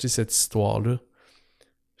vraiment acheté cette histoire-là,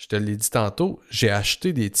 je te l'ai dit tantôt, j'ai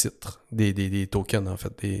acheté des titres, des tokens en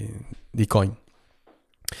fait, des coins.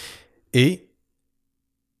 Et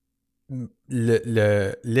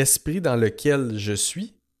l'esprit dans lequel je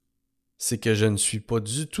suis, c'est que je ne suis pas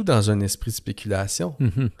du tout dans un esprit de spéculation.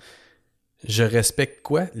 Je respecte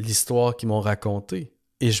quoi? L'histoire qu'ils m'ont racontée.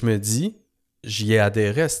 Et je me dis, j'y ai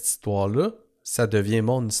adhéré à cette histoire-là, ça devient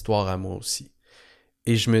mon histoire à moi aussi.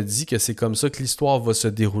 et je me dis que c'est comme ça que l'histoire va se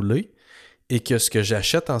dérouler et que ce que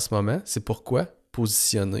j'achète en ce moment, c'est pourquoi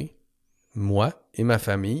positionner moi et ma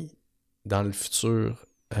famille dans le futur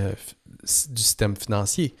du système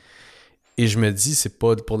financier. Et je me dis, c'est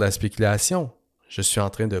pas pour la spéculation. Je suis en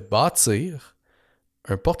train de bâtir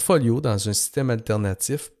un portfolio dans un système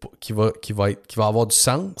alternatif qui va avoir du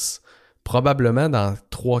sens probablement dans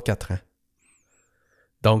 3-4 ans.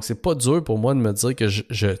 Donc, c'est pas dur pour moi de me dire que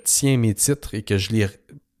je tiens mes titres et que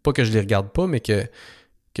pas que je les regarde pas, mais que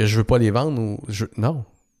je veux pas les vendre. Non,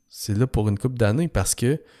 c'est là pour une couple d'années parce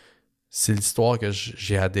que c'est l'histoire que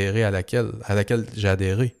j'ai adhéré à laquelle j'ai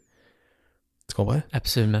adhéré. Tu comprends?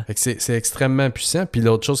 Absolument. Fait que c'est extrêmement puissant. Puis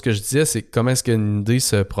l'autre chose que je disais, c'est comment est-ce qu'une idée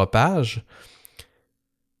se propage.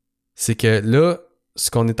 C'est que là,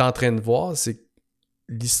 ce qu'on est en train de voir, c'est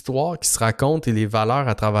l'histoire qui se raconte et les valeurs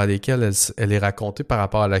à travers lesquelles elle est racontée par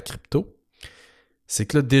rapport à la crypto. C'est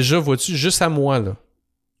que là, déjà, vois-tu, juste à moi, là,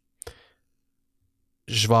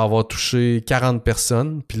 je vais avoir touché 40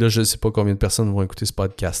 personnes, puis là, je ne sais pas combien de personnes vont écouter ce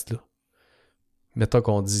podcast-là. Mettons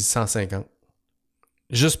qu'on dit 150.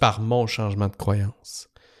 Juste par mon changement de croyance.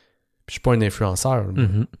 Puis je suis pas un influenceur.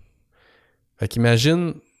 Mm-hmm. Fait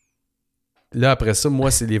qu'imagine, là, après ça,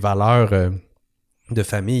 moi, c'est les valeurs de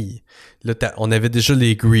famille. Là, on avait déjà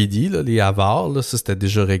les greedy, là, les avares, là, ça, c'était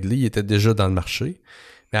déjà réglé, ils étaient déjà dans le marché.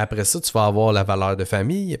 Mais après ça, tu vas avoir la valeur de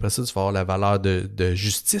famille. Après ça, tu vas avoir la valeur de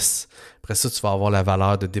justice. Après ça, tu vas avoir la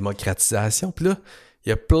valeur de démocratisation. Puis là, il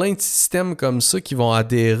y a plein de systèmes comme ça qui vont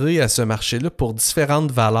adhérer à ce marché-là pour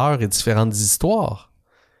différentes valeurs et différentes histoires,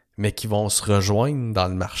 mais qui vont se rejoindre dans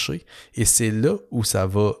le marché. Et c'est là où ça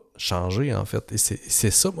va changer, en fait. Et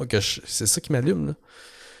c'est ça, moi, c'est ça qui m'allume, là.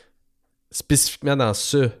 Spécifiquement dans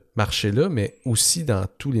ce marché-là, mais aussi dans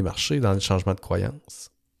tous les marchés, dans le changement de croyance.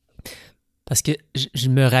 Parce que je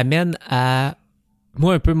me ramène à...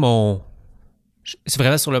 Moi, un peu c'est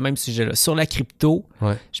vraiment sur le même sujet-là. Sur la crypto,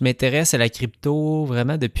 Ouais. Je m'intéresse à la crypto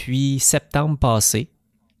vraiment depuis septembre passé.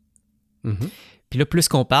 Mm-hmm. Puis là, plus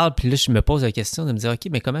qu'on parle, puis là, je me pose la question de me dire, OK,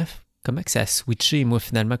 mais comment que ça a switché, moi,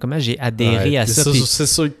 finalement? Comment j'ai adhéré à ça? C'est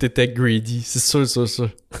sûr que t'étais greedy. C'est sûr.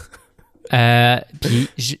 Puis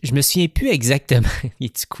je me souviens plus exactement. Il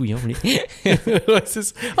est-tu couillon, lui? Ouais, c'est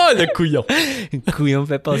ça. Ah, le couillon! Le couillon me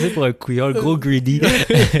fait passer pour un couillon, le gros greedy.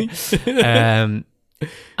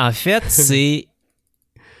 En fait, c'est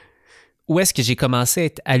où est-ce que j'ai commencé à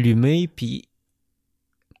être allumé, puis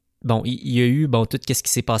bon, il y a eu tout ce qui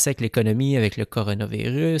s'est passé avec l'économie, avec le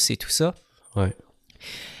coronavirus et tout ça. Ouais.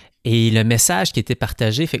 Et le message qui était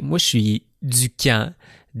partagé, fait que moi, je suis du camp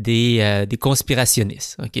des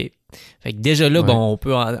conspirationnistes, OK? Fait que déjà là, Ouais. on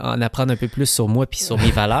peut en apprendre un peu plus sur moi puis sur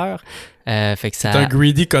mes valeurs. Fait que ça... C'est un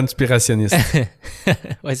greedy conspirationniste.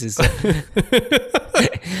 Ouais, c'est ça.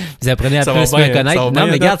 Vous apprenez à Ça plus va me bien, connaître. ça va Non, bien,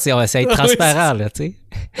 mais regarde, ça va être Oui, transparent, là, tu sais.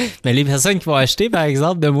 Mais les personnes qui vont acheter, par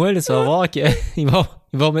exemple, de moi, là, tu vas voir qu'ils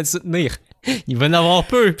vont me soutenir. Ils vont en avoir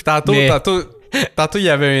peu. Puis tantôt, il y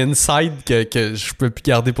avait un inside que je peux plus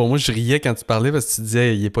garder pour moi. Je riais quand tu parlais parce que tu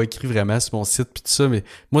disais il est pas écrit vraiment sur mon site puis tout ça, mais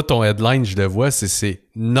moi, ton headline, je le vois, c'est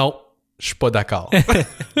non, je suis pas d'accord.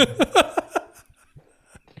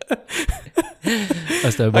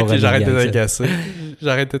 C'est un bon Ok, j'arrête de gag, ça. t'agacer.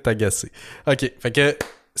 J'arrête de t'agacer. Ok, fait que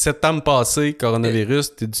septembre passé,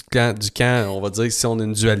 coronavirus, t'es du camp, on va dire que si on a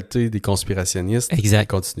une dualité des conspirationnistes, Exact.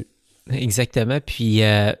 continue. Exactement. Puis,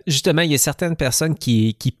 justement, il y a certaines personnes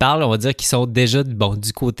qui parlent, on va dire, qui sont déjà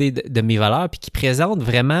du côté de mes valeurs, puis qui présentent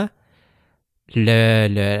vraiment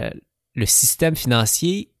le système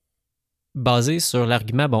financier basé sur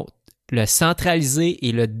l'argument, le centralisé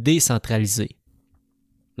et le décentralisé.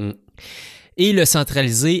 Mm. Et le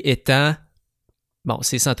centralisé étant,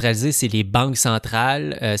 c'est centralisé, c'est les banques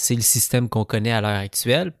centrales, c'est le système qu'on connaît à l'heure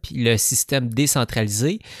actuelle. Puis le système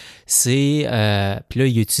décentralisé, c'est, puis là,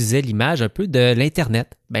 il utilisait l'image un peu de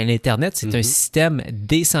l'Internet. L'Internet, c'est un système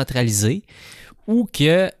décentralisé où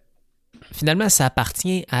que, finalement, ça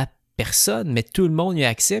appartient à personne, mais tout le monde y a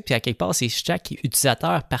accès, puis à quelque part, c'est chaque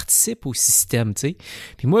utilisateur participe au système, tu sais.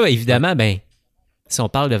 Puis moi, évidemment, si on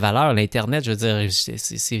parle de valeur, l'Internet, je veux dire,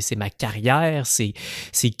 c'est ma carrière, c'est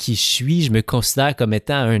qui je suis. Je me considère comme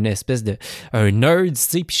étant un espèce de un nerd, tu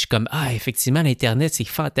sais. Puis je suis comme, effectivement, l'Internet, c'est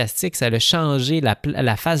fantastique. Ça a changé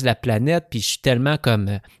la face de la planète. Puis je suis tellement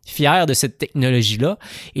comme fier de cette technologie-là.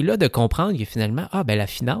 Et là, de comprendre que finalement, la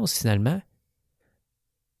finance, finalement,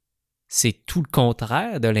 c'est tout le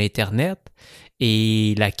contraire de l'Internet.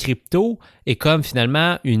 Et la crypto est comme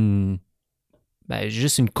finalement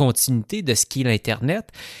juste une continuité de ce qu'est l'Internet.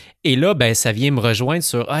 Et là, ça vient me rejoindre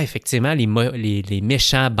sur, effectivement, les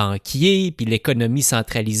méchants banquiers, puis l'économie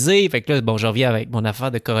centralisée. Fait que là, je reviens avec mon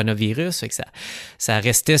affaire de coronavirus. Fait que ça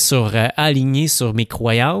restait aligné sur mes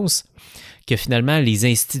croyances, que finalement, les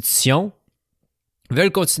institutions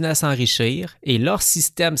veulent continuer à s'enrichir et leur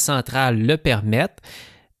système central le permettent.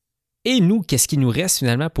 Et nous, qu'est-ce qui nous reste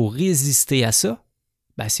finalement pour résister à ça?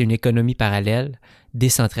 C'est une économie parallèle,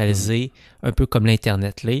 décentralisée, un peu comme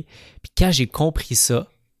l'Internet l'est. Puis quand j'ai compris ça,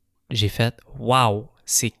 j'ai fait « Wow!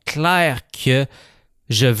 C'est clair que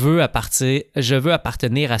je veux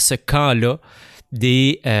appartenir à ce camp-là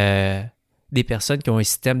des personnes qui ont un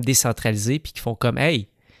système décentralisé puis qui font comme « Hey,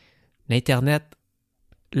 l'Internet,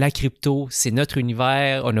 la crypto, c'est notre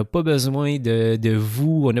univers, on n'a pas besoin de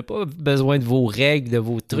vous, on n'a pas besoin de vos règles, de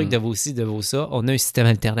vos trucs, de vos ci, de vos ça. On a un système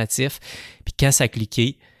alternatif. » Puis quand ça a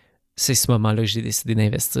cliqué, c'est ce moment-là que j'ai décidé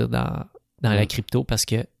d'investir dans la crypto parce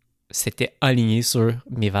que c'était aligné sur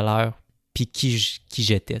mes valeurs puis qui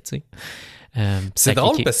j'étais, tu sais. C'est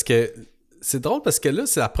drôle parce que là,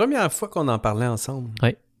 c'est la première fois qu'on en parlait ensemble.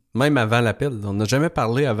 Oui. Même avant l'appel. On n'a jamais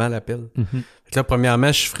parlé avant l'appel. Mm-hmm. Là, premièrement,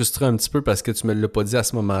 je suis frustré un petit peu parce que tu me l'as pas dit à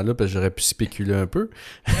ce moment-là, parce que j'aurais pu spéculer un peu.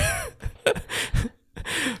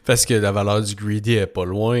 Parce que la valeur du greedy est pas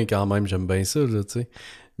loin quand même, j'aime bien ça, là, tu sais.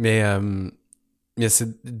 Mais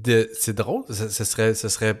c'est drôle, ce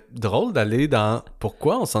serait drôle d'aller dans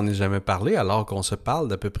pourquoi on s'en est jamais parlé alors qu'on se parle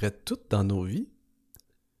d'à peu près tout dans nos vies.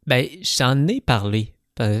 Je t'en ai parlé.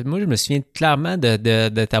 Moi, je me souviens clairement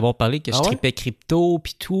de t'avoir parlé que je tripais crypto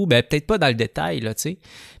puis tout. Peut-être pas dans le détail, là, tu sais,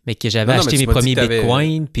 mais que j'avais acheté mes premiers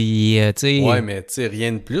bitcoins, puis, tu sais... Ouais, mais tu sais,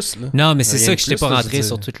 rien de plus, là. Non, mais c'est ça que je t'ai pas rentré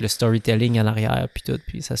sur tout le storytelling en arrière, puis tout,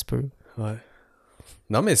 puis ça se peut. Ouais.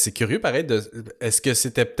 Non, mais c'est curieux, pareil, est-ce que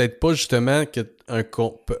c'était peut-être pas justement que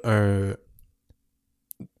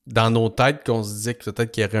dans nos têtes qu'on se disait que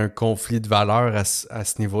peut-être qu'il y aurait un conflit de valeurs à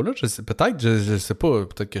ce niveau-là? Je sais pas,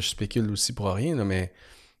 peut-être que je spécule aussi pour rien, là, mais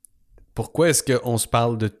pourquoi est-ce qu'on se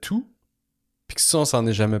parle de tout, puis que si on s'en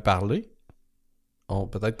est jamais parlé,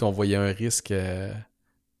 peut-être qu'on voyait un risque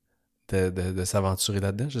de s'aventurer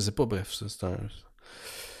là-dedans? Je sais pas, bref, ça c'est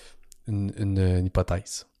une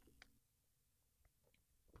hypothèse.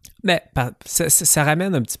 Mais ça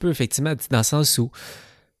ramène un petit peu, effectivement, dans le sens où,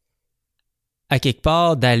 à quelque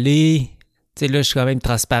part, d'aller... Tu sais, là, je suis quand même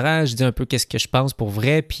transparent, je dis un peu qu'est-ce que je pense pour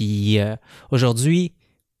vrai, puis aujourd'hui,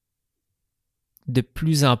 de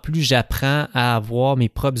plus en plus, j'apprends à avoir mes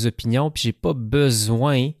propres opinions, puis j'ai pas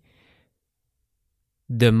besoin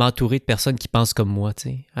de m'entourer de personnes qui pensent comme moi, tu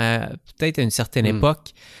sais. Peut-être à une certaine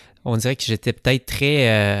époque, on dirait que j'étais peut-être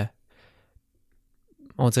très...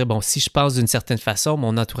 on dirait, bon, si je pense d'une certaine façon,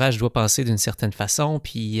 mon entourage doit penser d'une certaine façon,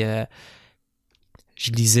 puis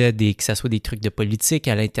je lisais que ça soit des trucs de politique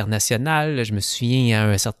à l'international. Je me souviens, à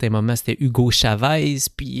un certain moment, c'était Hugo Chavez,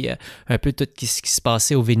 puis un peu tout ce qui se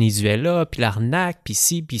passait au Venezuela, puis l'arnaque, puis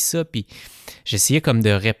ci, puis ça, puis j'essayais comme de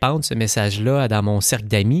répandre ce message-là dans mon cercle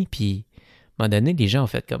d'amis, puis à un moment donné, les gens ont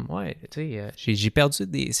fait comme, ouais, tu sais, j'ai perdu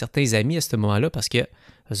certains amis à ce moment-là parce que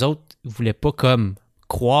eux autres voulaient pas comme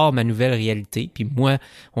croire ma nouvelle réalité. Puis moi,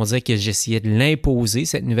 on dirait que j'essayais de l'imposer,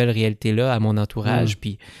 cette nouvelle réalité-là, à mon entourage.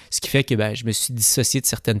 Puis ce qui fait que je me suis dissocié de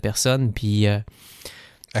certaines personnes. Puis à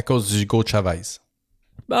cause du Hugo Chavez.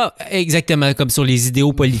 Exactement, comme sur les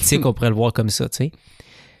idéaux politiques, on pourrait le voir comme ça, tu sais.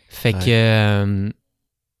 Fait que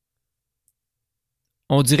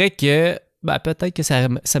on dirait que peut-être que ça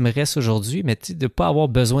me reste aujourd'hui, mais de ne pas avoir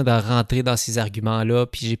besoin de rentrer dans ces arguments-là,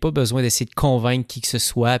 puis j'ai pas besoin d'essayer de convaincre qui que ce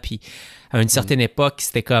soit, puis à une certaine époque,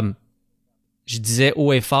 c'était comme, je disais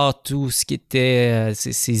haut et fort tout ce qui était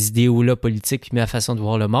ces idéaux-là politiques, puis ma façon de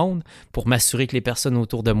voir le monde, pour m'assurer que les personnes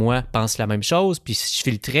autour de moi pensent la même chose, puis je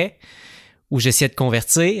filtrais, ou j'essayais de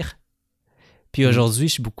convertir, puis aujourd'hui,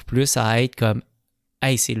 je suis beaucoup plus à être comme,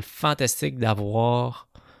 hey, c'est le fantastique d'avoir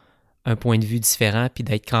un point de vue différent, puis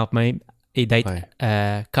d'être quand même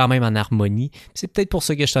quand même en harmonie. C'est peut-être pour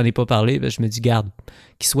ça que je t'en ai pas parlé. Je me dis, garde,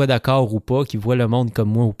 qu'il soit d'accord ou pas, qu'il voit le monde comme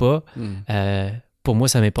moi ou pas, pour moi,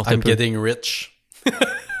 ça m'importe I'm peu. Getting rich.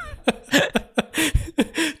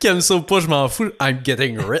 Qu'il aime ça ou pas, je m'en fous. I'm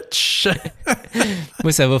getting rich.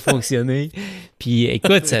 Moi, ça va fonctionner. Puis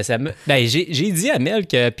écoute, j'ai dit à Mel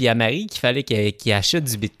puis à Marie qu'il fallait qu'ils achètent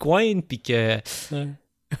du Bitcoin, puis que...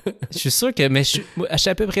 Je suis sûr que... Mais je suis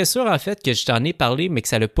à peu près sûr, en fait, que je t'en ai parlé, mais que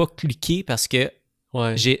ça l'a pas cliqué parce que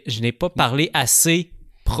je n'ai pas parlé assez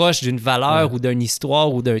proche d'une valeur ou d'une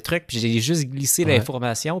histoire ou d'un truc, puis j'ai juste glissé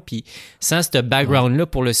l'information, puis sans ce background-là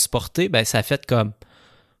pour le supporter, ça a fait comme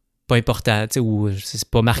pas important, tu sais, ou c'est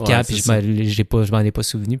pas marquant, puis je m'en ai pas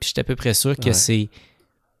souvenu, puis j'étais à peu près sûr que c'est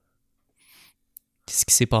ce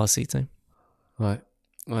qui s'est passé, tu sais. Ouais.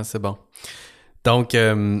 Ouais, c'est bon. Donc,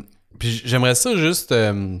 puis j'aimerais ça juste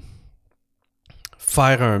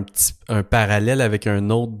faire un parallèle avec un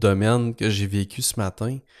autre domaine que j'ai vécu ce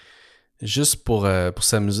matin, juste pour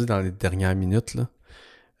s'amuser dans les dernières minutes, là.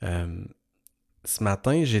 Ce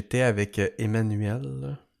matin, j'étais avec Emmanuel,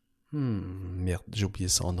 là. Merde, j'ai oublié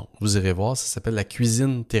son nom. Vous irez voir, ça s'appelle la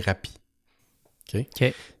cuisine thérapie.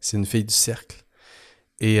 OK? C'est une fille du cercle.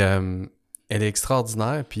 Et elle est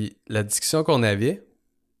extraordinaire. Puis la discussion qu'on avait,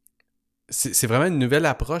 c'est vraiment une nouvelle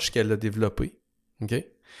approche qu'elle a développée. OK?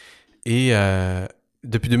 Et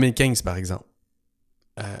depuis 2015, par exemple.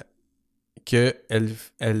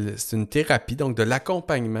 C'est une thérapie, donc de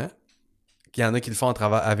l'accompagnement. Il y en a qui le font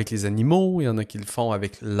avec les animaux, il y en a qui le font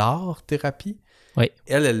avec l'art-thérapie. Oui.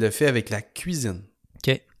 Elle le fait avec la cuisine.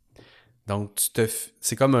 OK. Donc,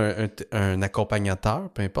 c'est comme un accompagnateur,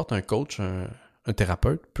 peu importe, un coach, un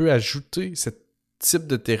thérapeute, peut ajouter ce type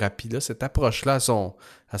de thérapie-là, cette approche-là à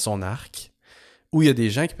son arc, où il y a des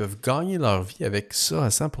gens qui peuvent gagner leur vie avec ça à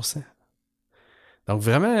 100%. Donc,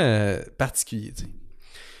 vraiment particulier, tu sais.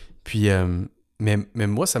 Puis, mais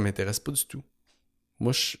moi, ça m'intéresse pas du tout.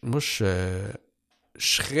 Moi, je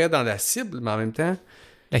serais dans la cible, mais en même temps...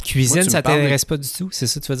 La cuisine, ça t'intéresse pas du tout? C'est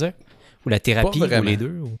ça que tu veux dire? Ou la thérapie, ou les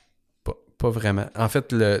deux? Ou... Pas vraiment. En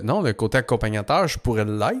fait, le côté accompagnateur, je pourrais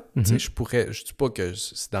l'être. Mm-hmm. Je dis pas que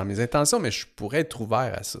c'est dans mes intentions, mais je pourrais être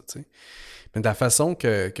ouvert à ça. T'sais. Mais de la façon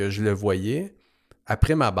que je le voyais,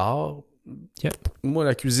 après ma barre, moi,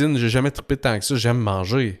 la cuisine, j'ai jamais trippé tant que ça. J'aime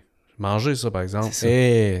manger. Manger, ça, par exemple.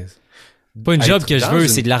 C'est ça. Pas une job que je veux,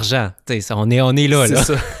 c'est de l'argent. On est là. C'est là.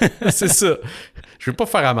 ça. C'est ça. Je veux pas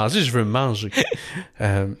faire à manger, je veux manger.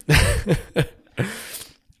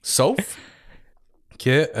 Sauf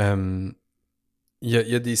que il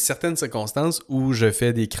y a des certaines circonstances où je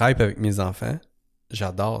fais des crêpes avec mes enfants.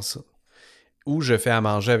 J'adore ça. Ou je fais à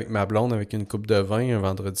manger avec ma blonde avec une coupe de vin un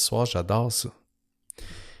vendredi soir. J'adore ça.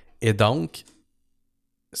 Et donc,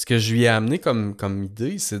 ce que je lui ai amené comme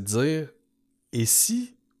idée, c'est de dire, et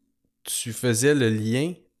si tu faisais le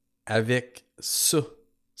lien avec ça,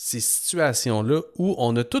 ces situations-là où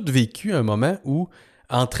on a tous vécu un moment où,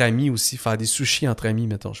 entre amis aussi, faire des sushis entre amis,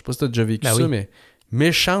 mettons. Je sais pas si tu as déjà vécu ça, mais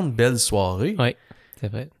méchante belle soirée. Oui, c'est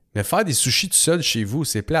vrai. Mais faire des sushis tout seul chez vous,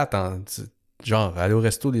 c'est plate. Genre, aller au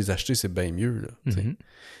resto les acheter, c'est bien mieux. Là, mm-hmm.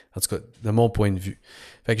 En tout cas, de mon point de vue.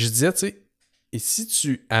 Fait que je disais, tu sais, et si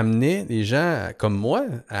tu amenais les gens comme moi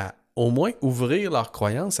à au moins ouvrir leur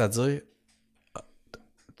croyance, à dire,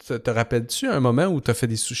 te rappelles-tu un moment où tu as fait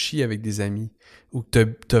des sushis avec des amis? Ou que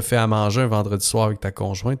tu as fait à manger un vendredi soir avec ta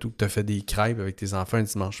conjointe? Ou que tu as fait des crêpes avec tes enfants un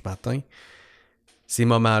dimanche matin? Ces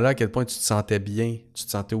moments-là, à quel point tu te sentais bien, tu te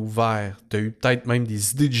sentais ouvert, tu as eu peut-être même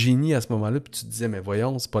des idées de génie à ce moment-là, puis tu te disais, mais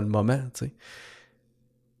voyons, c'est pas le moment, tu sais.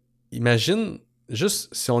 Imagine,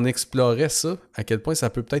 juste si on explorait ça, à quel point ça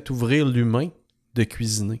peut peut-être ouvrir l'humain de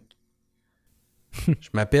cuisiner. Je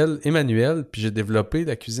m'appelle Emmanuel, puis j'ai développé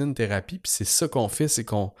la cuisine thérapie, puis c'est ça qu'on fait, c'est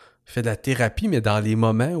qu'on fait de la thérapie, mais dans les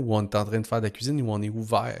moments où on est en train de faire de la cuisine, où on est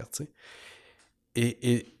ouvert, tu sais.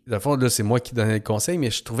 Et dans le fond, là, c'est moi qui donnais le conseil,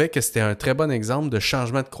 mais je trouvais que c'était un très bon exemple de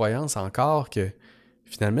changement de croyance encore, que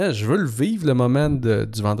finalement, je veux le vivre, le moment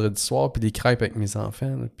du vendredi soir, puis des crêpes avec mes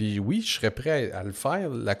enfants. Là. Puis oui, je serais prêt à le faire,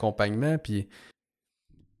 l'accompagnement, puis...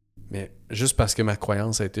 Mais juste parce que ma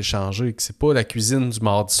croyance a été changée, que c'est pas la cuisine du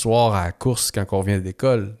mardi soir à la course quand on revient de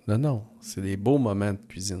l'école. Non, c'est des beaux moments de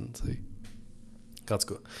cuisine, tu sais. En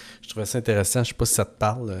tout cas, je trouvais ça intéressant. Je sais pas si ça te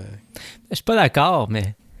parle. Je suis pas d'accord,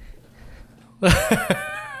 mais...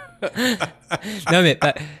 Non, mais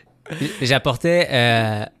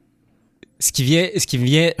j'apportais ce qui me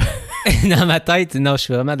vient dans ma tête. Non, je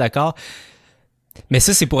suis vraiment d'accord. Mais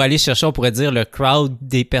ça, c'est pour aller chercher, on pourrait dire, le crowd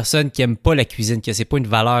des personnes qui aiment pas la cuisine, que c'est pas une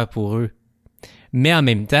valeur pour eux. Mais en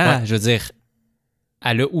même temps, je veux dire,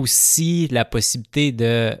 elle a aussi la possibilité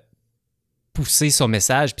de pousser son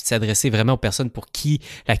message puis de s'adresser vraiment aux personnes pour qui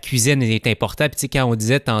la cuisine est importante. Puis tu sais, quand on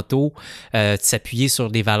disait tantôt de s'appuyer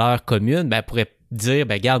sur des valeurs communes, ben, elle pourrait dire,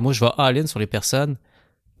 ben regarde, moi je vais all-in sur les personnes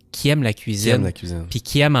qui aiment la cuisine, puis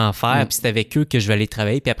qui aiment en faire, puis c'est avec eux que je vais aller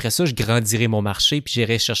travailler. Puis après ça, je grandirai mon marché, puis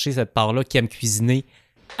j'irai chercher cette part-là qui aime cuisiner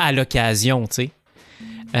à l'occasion, tu sais.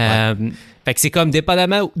 Fait que c'est comme,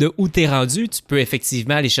 dépendamment de où t'es rendu, tu peux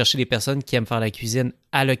effectivement aller chercher les personnes qui aiment faire la cuisine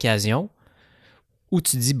à l'occasion, ou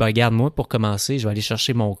tu dis, ben regarde, moi, pour commencer, je vais aller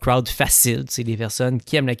chercher mon crowd facile, tu sais, des personnes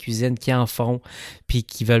qui aiment la cuisine, qui en font, puis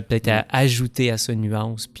qui veulent peut-être ajouter à ce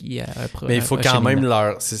nuance, puis mais il faut quand même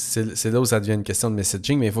leur... C'est là où ça devient une question de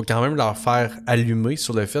messaging, mais il faut quand même leur faire allumer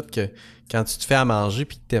sur le fait que quand tu te fais à manger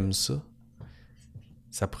puis que t'aimes ça,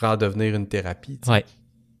 ça pourrait en devenir une thérapie, tu sais. Ouais.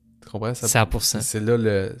 Tu comprends? 100%. C'est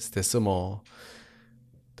là c'était ça mon...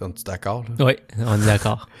 Es-tu d'accord? Là? Oui, on est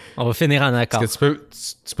d'accord. On va finir en accord. Parce que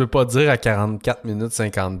tu peux pas dire à 44 minutes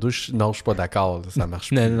 52, non, je suis pas d'accord. Là, ça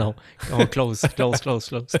marche pas. Non. On close. Ouais,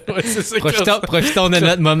 c'est ça, Profitons de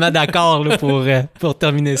notre moment d'accord là, pour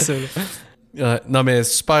terminer ça. Non, mais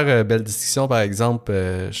super belle discussion, par exemple.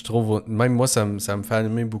 Je trouve, même moi, ça me fait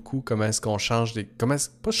allumer beaucoup comment est-ce qu'on change des...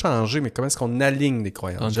 pas changer, mais comment est-ce qu'on aligne des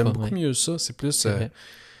croyances. J'aime beaucoup mieux ça. C'est plus...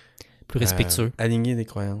 plus respectueux. Aligner des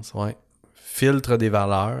croyances, ouais. Filtre des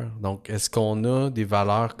valeurs. Donc, est-ce qu'on a des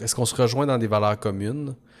valeurs... Est-ce qu'on se rejoint dans des valeurs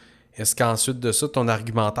communes? Est-ce qu'ensuite de ça, ton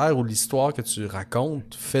argumentaire ou l'histoire que tu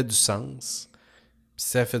racontes fait du sens? Puis si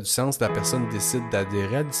ça fait du sens, la personne décide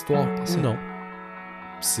d'adhérer à l'histoire ou non.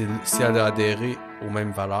 Puis si elle a adhéré aux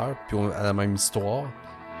mêmes valeurs puis à la même histoire,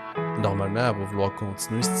 normalement, elle va vouloir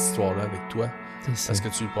continuer cette histoire-là avec toi. Parce que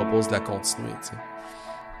tu lui proposes de la continuer, tu sais.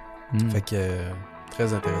 Fait que...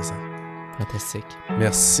 très intéressant. Fantastique.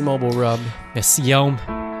 Merci, mon beau Rob. Merci, Guillaume.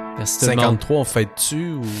 Merci tout le monde. 53, on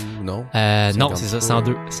fête-tu ou non? Non, c'est ça,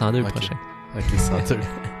 102. 102 le prochain. Ok, 102.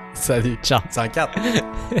 Salut. Ciao. 104.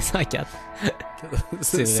 104.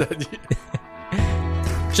 C'est vrai. Salut.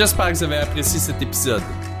 J'espère que vous avez apprécié cet épisode.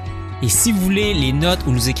 Et si vous voulez les notes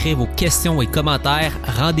ou nous écrire vos questions et commentaires,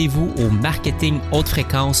 rendez-vous au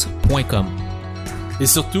marketinghautefréquence.com. Et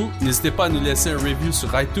surtout, n'hésitez pas à nous laisser un review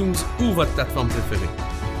sur iTunes ou votre plateforme préférée.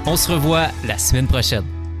 On se revoit la semaine prochaine.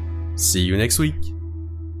 See you next week.